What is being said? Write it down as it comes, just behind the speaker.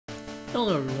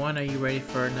Hello everyone, are you ready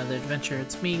for another adventure?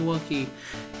 It's me, Wookie,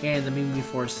 and the Mimi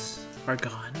Force are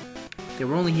gone. They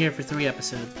were only here for 3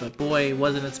 episodes, but boy,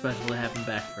 wasn't it special to have them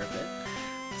back for a bit.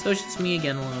 So it's just me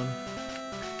again alone.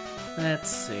 Let's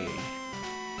see.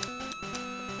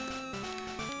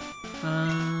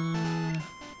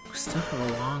 We still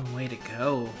have a long way to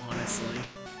go, honestly.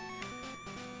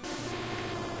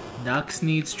 Nux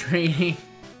needs training.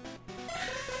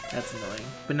 That's annoying.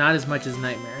 But not as much as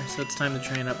Nightmare, so it's time to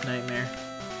train up Nightmare.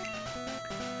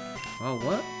 Oh,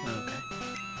 what? Okay.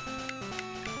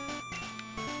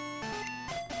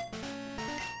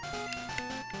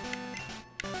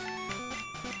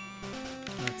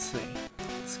 Let's see.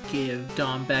 Let's give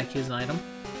Dom back his item.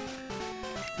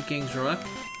 The King's Rock.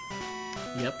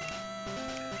 Yep.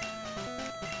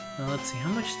 Now let's see, how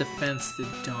much defense did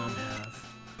Dom have?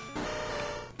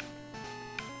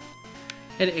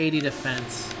 He had 80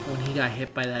 defense when he got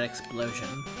hit by that explosion.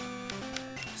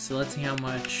 So let's see how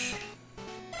much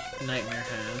Nightmare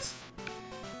has.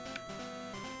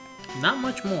 Not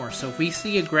much more, so if we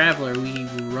see a Graveler, we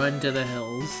run to the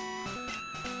hills.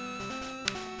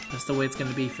 That's the way it's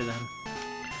gonna be for them.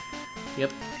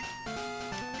 Yep.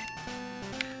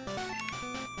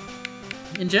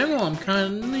 In general, I'm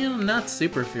kind of, not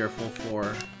super fearful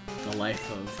for the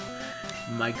life of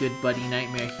my good buddy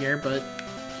Nightmare here, but,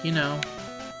 you know,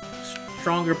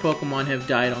 stronger Pokemon have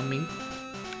died on me.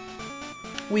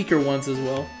 Weaker ones as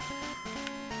well.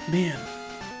 Man.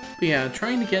 But yeah,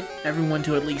 trying to get everyone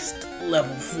to at least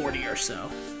level 40 or so.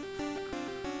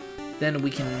 Then we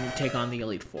can take on the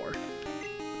Elite Four.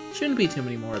 Shouldn't be too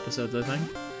many more episodes, I think.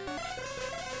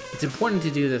 It's important to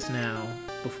do this now,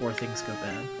 before things go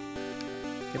bad.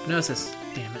 Hypnosis.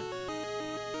 Damn it.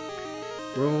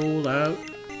 Roll out.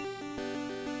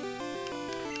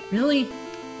 Really?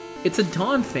 It's a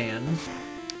Dawn fan.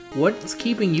 What's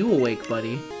keeping you awake,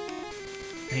 buddy?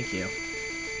 Thank you.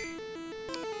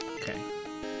 Okay.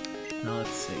 Now let's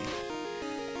see.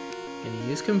 Gonna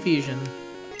use Confusion.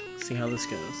 See how this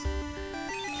goes.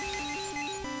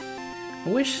 I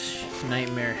wish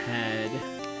Nightmare had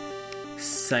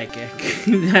Psychic.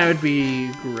 That would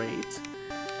be great.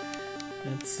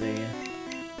 Let's see.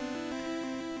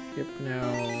 Hypno.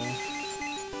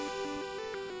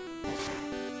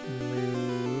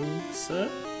 Moves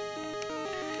up.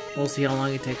 We'll see how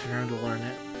long it takes for him to learn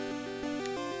it.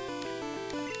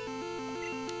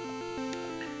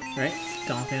 Right,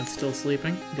 Donphan's still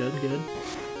sleeping. Good, good.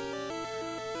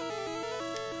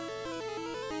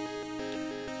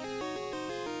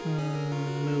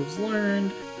 Moves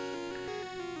learned.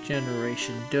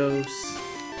 Generation dose.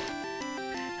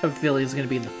 I have a feeling it's going to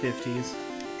be in the 50s.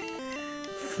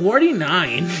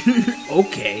 49?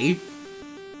 Okay.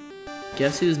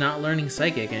 Guess who's not learning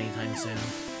Psychic anytime soon?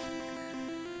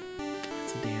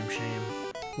 That's a damn shame.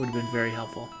 Would have been very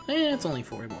helpful. It's only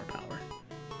 40 more power.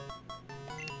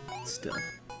 Still.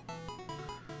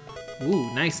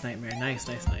 Ooh, nice Nightmare. Nice,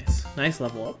 nice, nice. Nice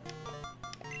level up.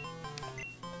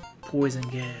 Poison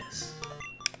gas.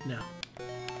 No.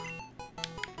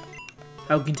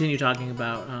 I will continue talking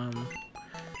about,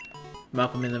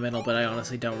 Malcolm in the Middle, but I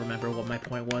honestly don't remember what my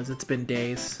point was. It's been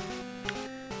days.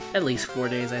 At least 4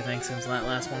 days, I think, since that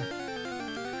last one.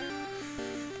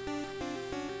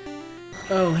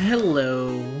 Oh,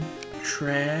 hello,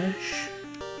 Trash.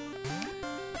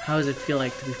 How does it feel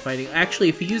like to be fighting? Actually,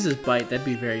 if he uses Bite, that'd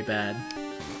be very bad.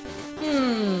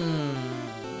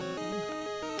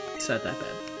 It's not that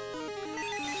bad.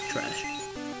 Trash.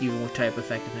 Even with type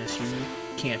effectiveness, you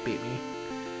can't beat me.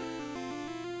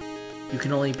 You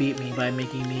can only beat me by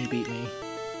making me beat me.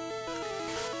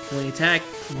 When you attack,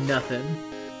 nothing.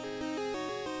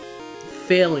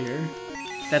 Failure.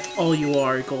 That's all you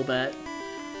are, Golbat.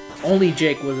 Only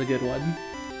Jake was a good one.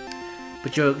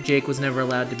 But Jake was never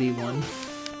allowed to be one.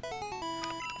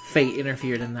 Fate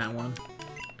interfered in that one.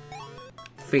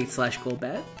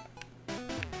 Fate/Golbat.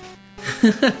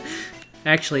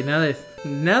 Actually, now that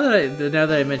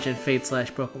I mentioned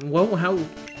Fate/Pokemon, well, how?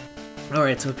 All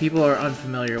right, so if people are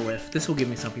unfamiliar with this, will give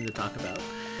me something to talk about.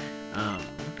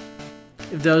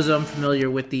 If those unfamiliar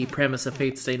with the premise of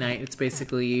Fate Stay Night, it's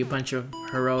basically a bunch of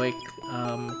heroic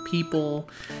people,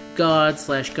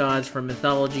 gods/gods from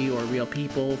mythology or real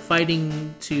people,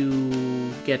 fighting to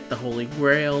get the Holy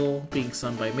Grail, being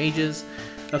sung by mages.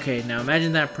 Okay, now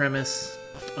imagine that premise,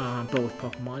 but with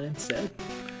Pokemon instead.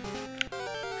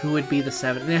 Who would be the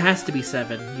 7? There has to be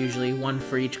 7, usually 1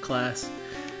 for each class.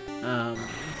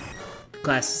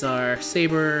 Classes are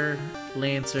Saber,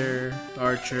 Lancer,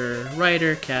 Archer,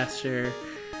 Rider, Caster,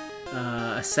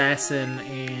 Assassin,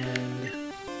 and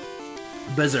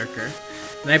Berserker.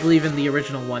 And I believe in the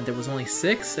original one there was only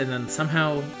 6, and then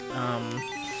somehow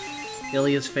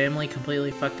Ilya's family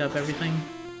completely fucked up everything,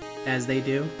 as they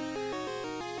do.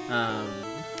 I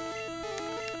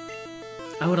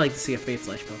would like to see a Fate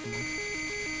Slash Pokemon.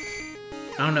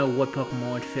 I don't know what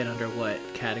Pokemon would fit under what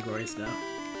categories, though.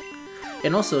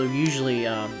 And also, usually,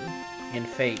 in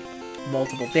Fate,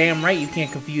 multiple... Damn right, you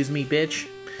can't confuse me, bitch!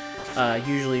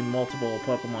 Usually multiple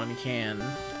Pokemon can...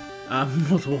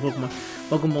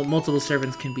 multiple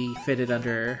servants can be fitted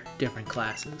under different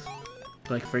classes.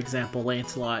 Like, for example,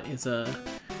 Lancelot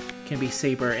can be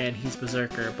Saber and he's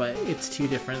Berserker, but it's two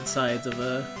different sides of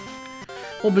a...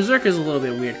 Well, Berserker's a little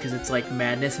bit weird, because it's like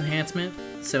Madness Enhancement,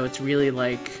 so it's really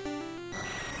like...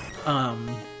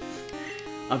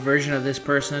 a version of this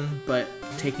person, but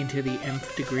taken to the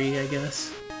nth degree, I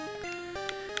guess.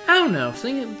 I don't know.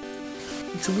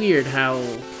 It's weird how,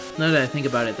 now that I think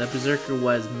about it, that Berserker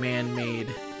was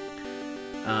man-made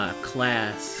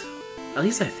class. At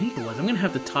least I think it was. I'm gonna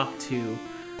have to talk to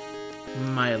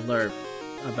my alert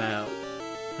about...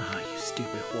 you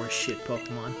stupid horseshit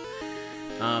Pokemon.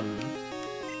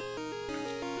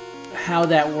 How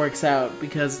that works out,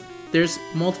 because there's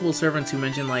multiple servants who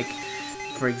mention, like,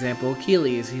 for example,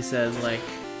 Achilles. He says, like,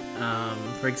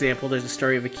 for example, there's a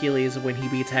story of Achilles when he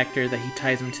beats Hector that he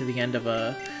ties him to the end of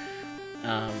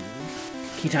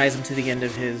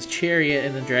his chariot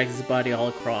and then drags his body all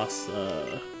across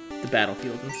the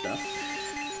battlefield and stuff.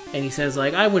 And he says,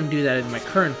 like, I wouldn't do that in my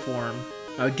current form.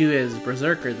 I would do it as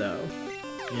Berserker, though.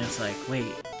 And it's like,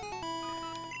 wait.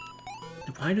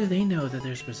 Why do they know that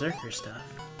there's Berserker stuff?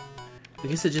 I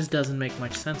guess it just doesn't make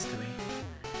much sense to me.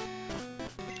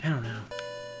 I don't know.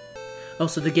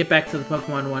 Also, to get back to the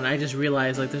Pokemon one, I just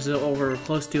realized, like, there's over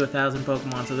close to 1,000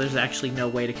 Pokemon, so there's actually no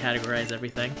way to categorize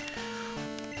everything.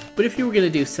 But if you were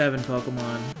gonna do 7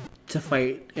 Pokemon to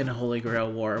fight in a Holy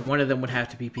Grail War, one of them would have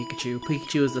to be Pikachu.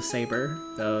 Pikachu is the Saber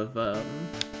of the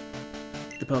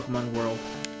Pokemon world.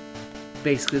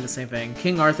 Basically the same thing.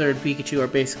 King Arthur and Pikachu are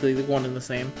basically the one and the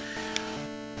same.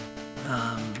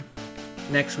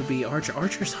 Next would be Archer.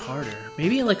 Archer's harder.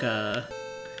 Maybe like a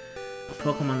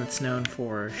Pokemon that's known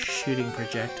for shooting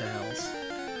projectiles.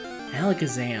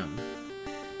 Alakazam.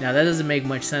 Now that doesn't make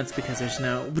much sense because there's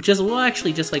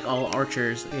actually just like all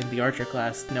archers in the Archer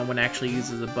class, no one actually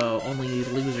uses a bow. Only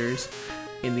losers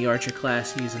in the Archer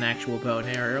class use an actual bow and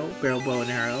arrow, barrel bow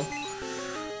and arrow.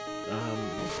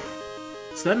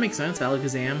 So that makes sense.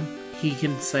 Alakazam. He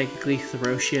can psychically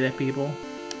throw shit at people.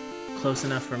 Close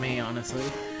enough for me, honestly.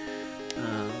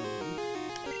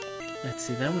 Let's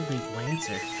see, that would leave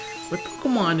Lancer. What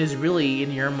Pokemon is really,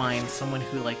 in your mind, someone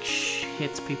who, like,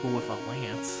 hits people with a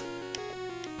lance?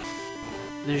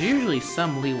 There's usually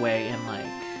some leeway in, like...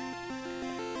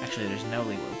 Actually, there's no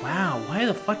leeway. Wow, why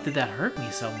the fuck did that hurt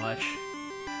me so much?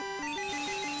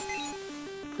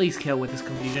 Please kill with this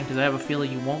confusion, because I have a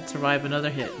feeling you won't survive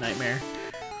another hit, Nightmare.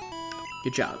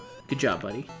 Good job. Good job,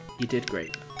 buddy. You did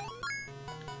great.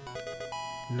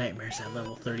 Nightmare's at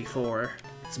level 34.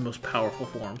 His most powerful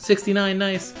form. 69,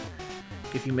 nice!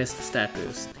 If you missed the stat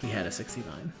boost, he had a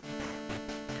 69.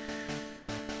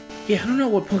 Yeah, I don't know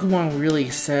what Pokemon really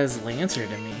says Lancer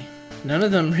to me. None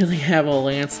of them really have a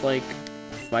Lance-like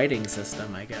fighting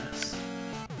system, I guess.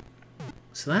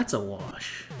 So that's a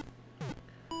wash.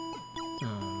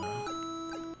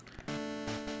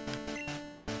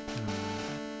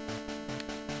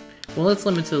 Well, let's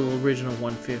limit to the original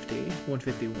 150.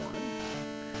 151.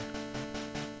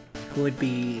 Who would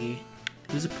be...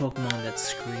 Who's a Pokemon that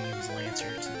screams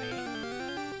Lancer to me?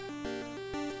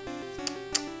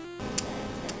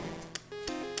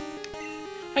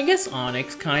 I guess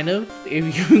Onix, kind of.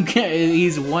 If you get,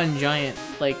 he's one giant,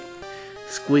 like,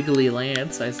 squiggly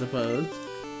lance, I suppose.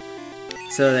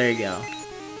 So there you go.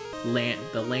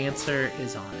 The Lancer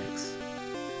is Onix.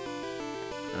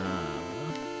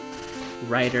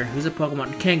 Ryder, who's a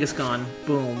Pokemon? Kangaskhan,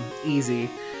 boom, easy.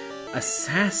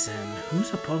 Assassin,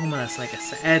 who's a Pokemon that's like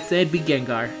it'd be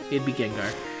Gengar. It'd be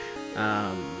Gengar.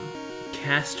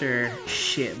 Caster,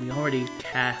 shit, we already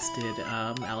casted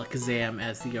Alakazam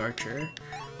as the Archer,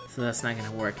 so that's not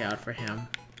gonna work out for him.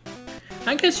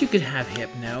 I guess you could have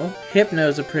Hypno.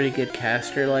 Hypno's a pretty good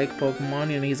caster-like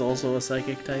Pokemon, and he's also a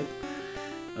Psychic type.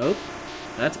 Oh,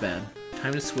 that's bad.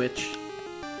 Time to switch.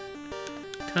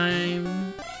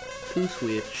 Time to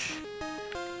switch.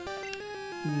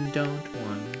 Don't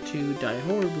want to die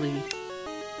horribly.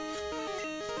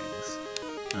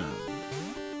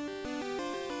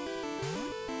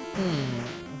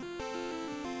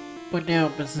 But now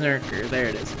Berserker, there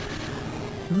it is.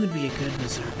 Who would be a good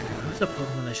Berserker? Who's a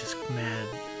Pokemon that's just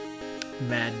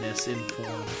madness in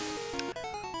form?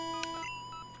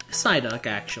 Psyduck,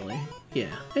 actually.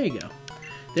 Yeah, there you go.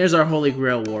 There's our Holy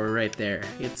Grail War right there.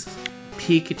 It's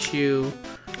Pikachu,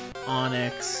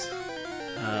 Onyx,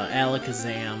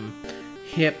 Alakazam,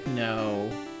 Hypno,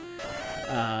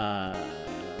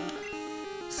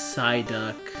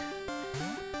 Psyduck,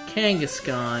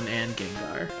 Kangaskhan, and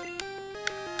Gengar.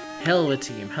 Hell of a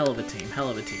team, hell of a team, hell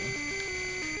of a team.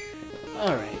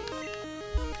 Alright.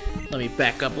 Let me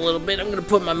back up a little bit. I'm gonna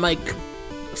put my mic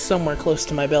somewhere close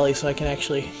to my belly so I can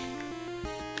actually...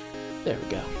 There we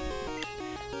go.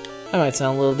 I might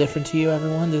sound a little different to you,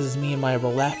 everyone. This is me in my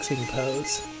relaxing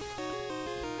pose.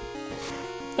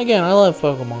 Again, I love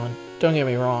Pokemon. Don't get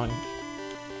me wrong.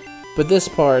 But this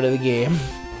part of the game,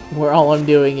 where all I'm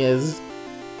doing is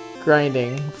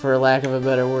grinding, for lack of a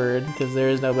better word, because there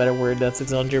is no better word, that's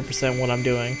 100% what I'm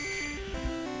doing,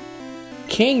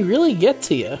 can really get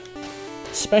to you.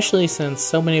 Especially since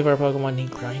so many of our Pokemon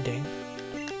need grinding.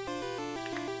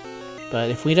 But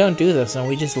if we don't do this, then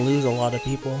we just lose a lot of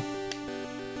people.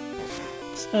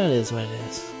 So it is what it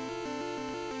is.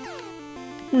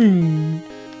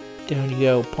 Down you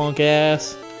go, punk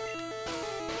ass.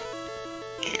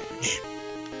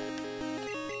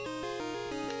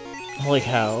 I like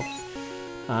how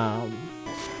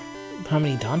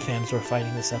many Don fans were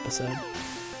fighting this episode.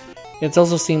 He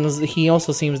also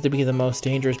seems to be the most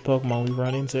dangerous Pokemon we've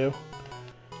run into.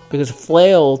 Because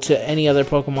Flail to any other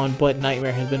Pokemon but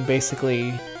Nightmare has been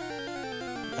basically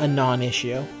a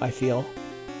non-issue, I feel.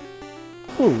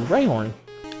 Ooh, Rhyhorn.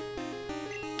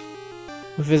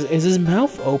 Is his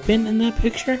mouth open in that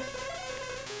picture?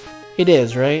 It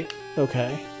is, right?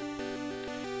 Okay.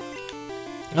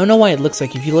 I don't know why it looks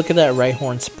like, if you look at that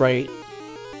Rhyhorn sprite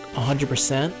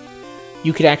 100%,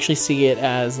 you could actually see it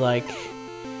as like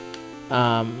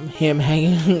him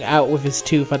hanging out with his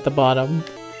tooth at the bottom,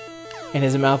 and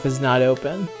his mouth is not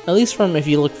open. At least from if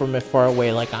you look from it far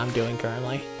away, like I'm doing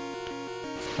currently.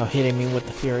 Oh, hitting me with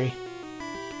the Fury.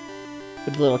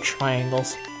 With little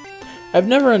triangles. I've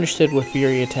never understood what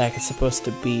Fury attack is supposed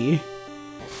to be.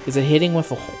 Is it hitting with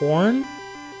a horn?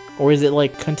 Or is it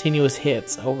like continuous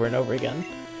hits over and over again?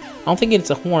 I don't think it's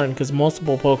a horn, because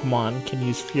multiple Pokemon can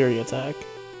use Fury attack.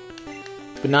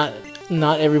 But not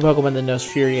every Pokemon that knows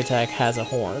Fury attack has a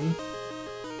horn.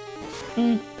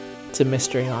 It's a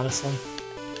mystery, honestly.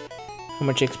 How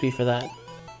much XP for that?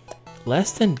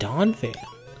 Less than Donphan.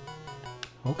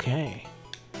 Okay.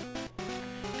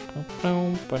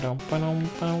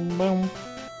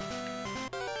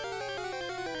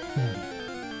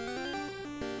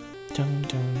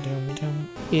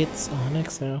 It's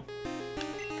Onyx now.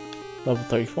 Level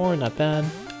 34, not bad.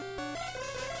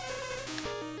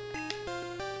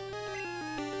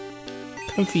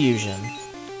 Confusion.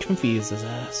 Confuse his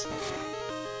ass.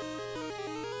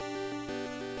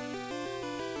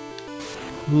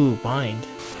 Ooh, bind.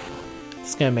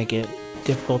 It's gonna make it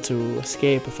difficult to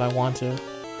escape if I want to.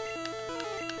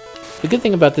 The good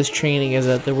thing about this training is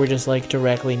that we're just like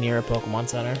directly near a Pokemon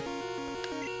Center.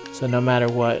 So no matter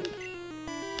what,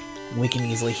 we can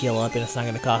easily heal up and it's not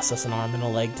gonna cost us an arm and a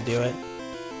leg to do it.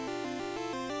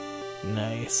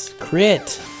 Nice.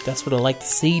 Crit! That's what I like to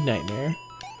see, Nightmare.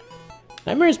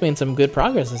 Nightmare's made some good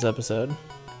progress this episode.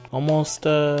 Almost,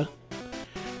 let's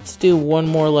do one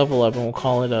more level up and we'll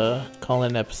call it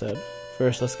an episode.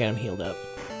 First, let's get him healed up.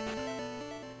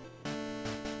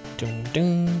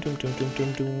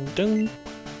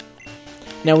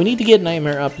 Now we need to get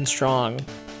Nightmare up and strong,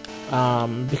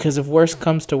 because if worse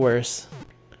comes to worse,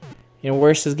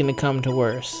 worse is gonna come to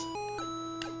worse.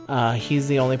 He's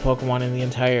the only Pokemon in the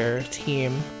entire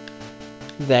team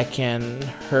that can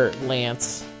hurt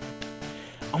Lance.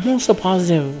 I'm also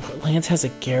positive Lance has a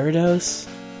Gyarados,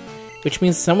 which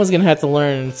means someone's gonna have to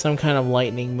learn some kind of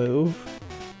lightning move.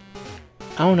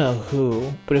 I don't know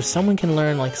who, but if someone can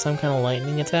learn like some kind of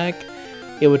lightning attack,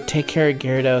 it would take care of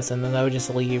Gyarados, and then that would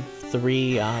just leave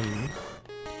three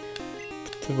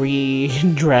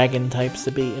dragon types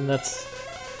to beat, and that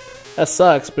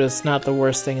sucks, but it's not the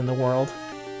worst thing in the world.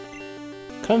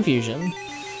 Confusion.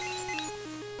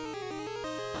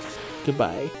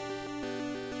 Goodbye.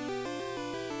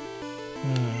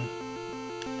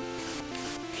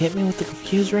 Hit me with the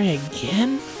Confuse Ray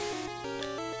again?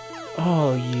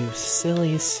 Oh, you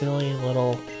silly, silly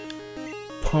little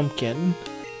pumpkin.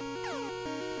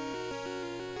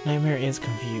 Nightmare is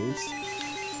confused.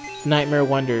 Nightmare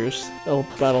wonders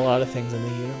about a lot of things in the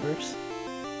universe.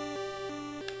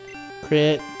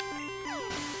 Crit.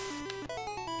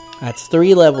 That's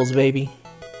 3 levels, baby.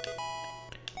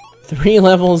 3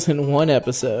 levels in 1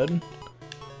 episode.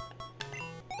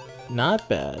 Not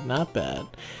bad, not bad.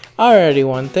 Alright,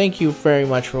 everyone, thank you very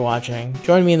much for watching.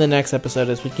 Join me in the next episode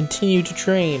as we continue to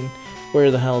train.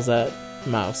 Where the hell's that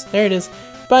mouse? There it is.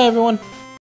 Bye, everyone.